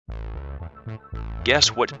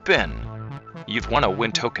Guess what, Ben? You've won a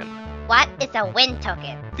win token. What is a win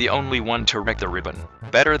token? The only one to wreck the ribbon.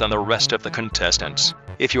 Better than the rest of the contestants.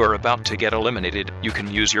 If you are about to get eliminated, you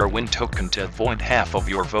can use your win token to void half of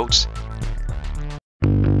your votes.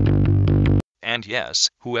 And yes,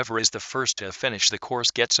 whoever is the first to finish the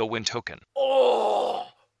course gets a win token. Oh,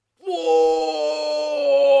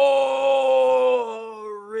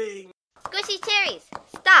 boring. Squishy cherries,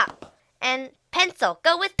 stop. And pencil,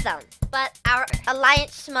 go with them. But our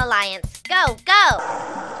alliance schmalliance, go, go!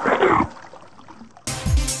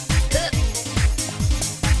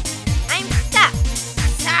 I'm stuck.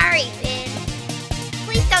 Sorry, Ben.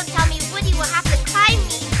 Please don't tell me Woody will have to climb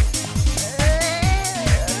me.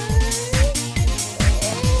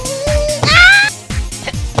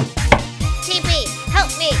 TB,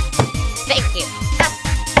 help me. Thank you.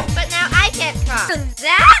 But now I can't cross.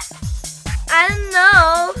 That? I don't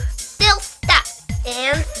know. Still stuck.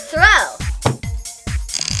 And throw.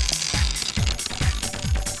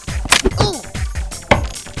 Ooh.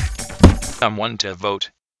 Someone to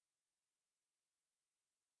vote.